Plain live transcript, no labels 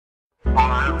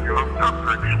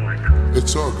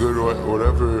It's all good,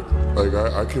 whatever. Like,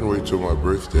 I can wait till my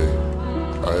birthday.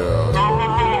 No,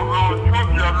 trust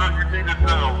me, I let you need it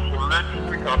now. So next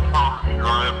week, I promise you, I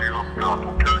have you up top,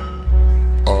 okay?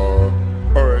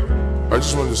 Alright. I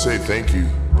just wanted to say thank you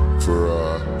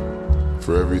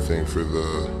for everything, for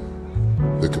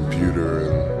the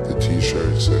computer and the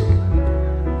t-shirts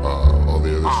and all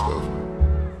the other stuff.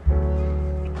 You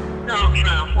know what I'm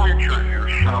saying? Wait till you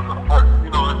yourself. But, you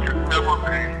know, it could never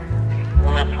be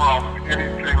more proud of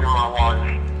anything in my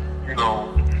life, you know,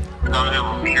 and I am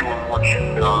reviewing what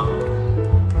you've done.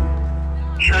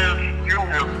 Chance, you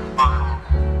have done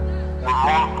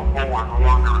remarkable and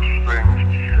wondrous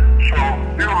things. So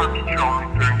you don't have to tell me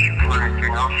thank you for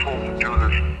anything. I'm supposed to do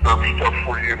this stuff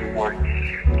for you anyway.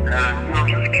 And, you know,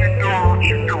 just keep doing what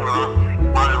you're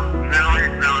doing. I am very,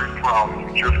 very proud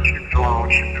of you. Just keep doing what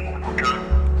you're doing, okay?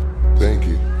 Thank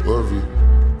you. Love you.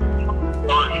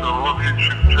 Alright, so I love you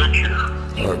too. Take care.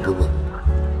 Alright, bye-bye.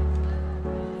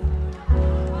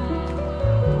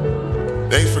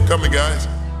 Thanks for coming, guys.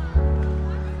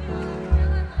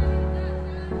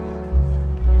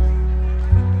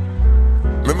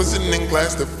 Remember sitting in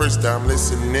class the first time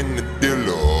listening to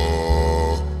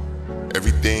Dillo.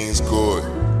 Everything's good.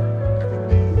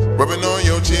 Rubbing on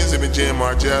your chin, sipping Jim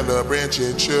Margiela, Branch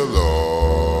and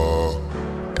Chillo.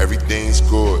 Everything's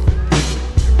good.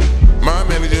 My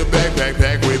manager backpack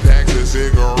packed with packs of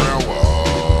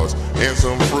cigarettes and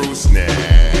some fruit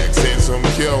snacks and some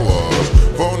killers.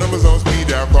 Phone numbers on speed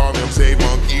dial, call them, say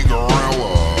monkey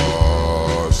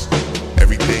gorillas.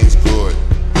 Everything's good.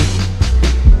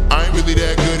 I ain't really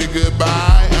that good at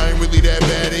goodbye. I ain't really that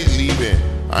bad at leaving.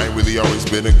 I ain't really always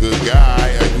been a good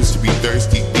guy. I used to be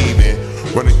thirsty, thieving,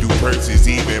 running through purses,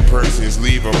 even persons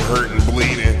leave them hurting,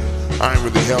 bleeding. I ain't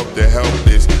really helped the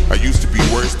helpless. I used to be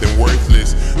worse than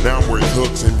worthless. Now I'm worth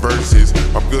hooks and verses.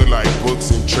 I'm good like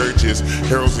books and churches,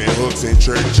 heralds and hooks and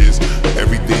churches.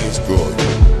 Everything's good.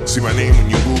 See my name when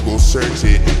you Google search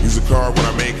it. Use a card when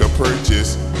I make a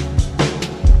purchase.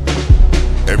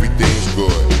 Everything's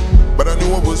good. But I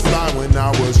knew it was fly when I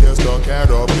was just a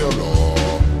caterpillar.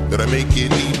 That I make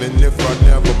it even if I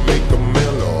never make a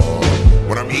miller.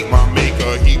 When I meet my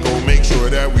maker, he gon' make sure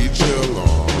that we chill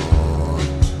on.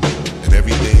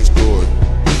 Everything's good.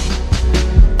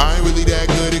 I ain't really that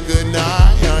good at good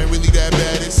night. I ain't really that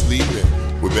bad at sleeping.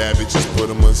 With bad bitches, put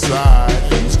them aside.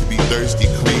 I used to be thirsty,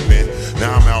 creeping.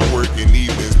 Now I'm out working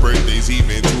evenings, birthdays,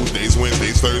 even Tuesdays,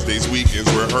 Wednesdays, Thursdays, weekends,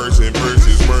 rehearsing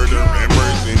verses, murder and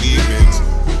births and evenings.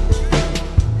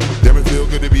 Damn, it feel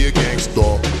good to be a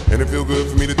gangster, and it feel good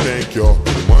for me to thank y'all.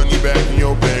 Put the money back in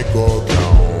your bank account.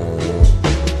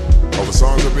 All the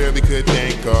songs I barely could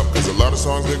think up, cause a lot of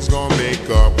songs niggas gon' make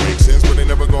up. Make sense, but they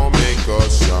never gon' make a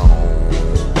sound.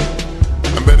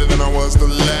 I'm better than I was the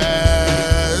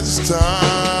last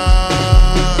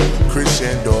time.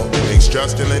 Crescendo, inks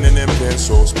Justin Lennon and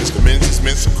pencils. Mr. Menzies,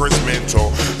 Mr. Chris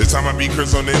Mental. This time I beat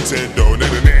Chris on Nintendo.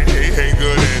 Hey,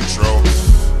 good intro.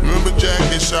 Remember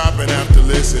jacket shopping after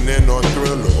listening on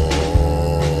Thriller.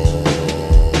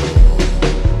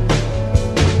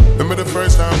 Remember the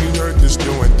first time you heard this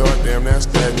new and thought, damn, that's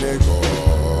that nigga.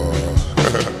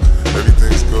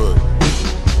 Everything's good.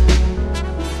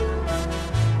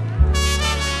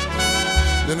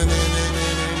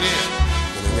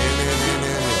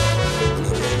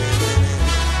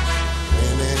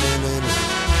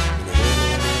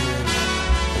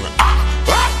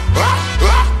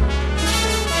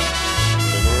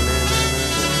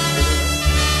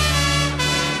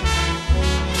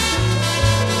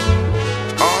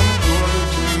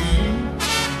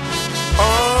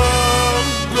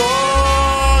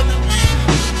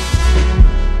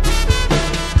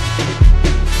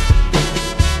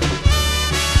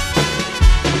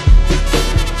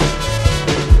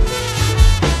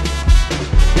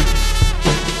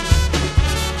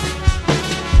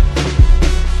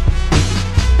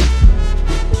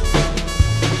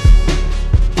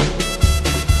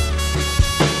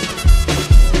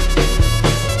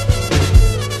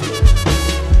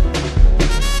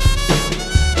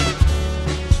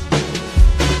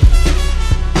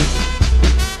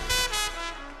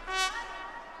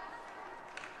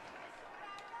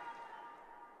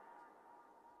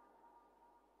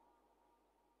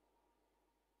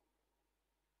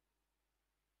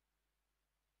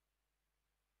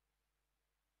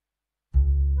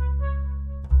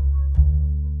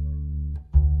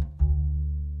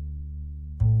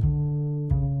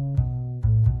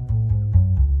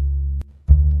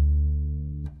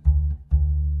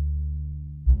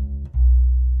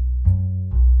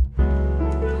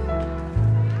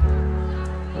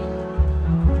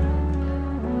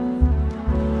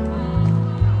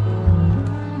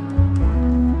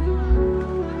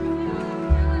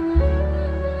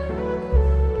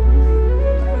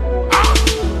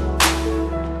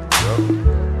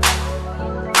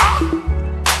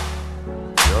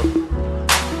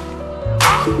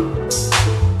 Yeah.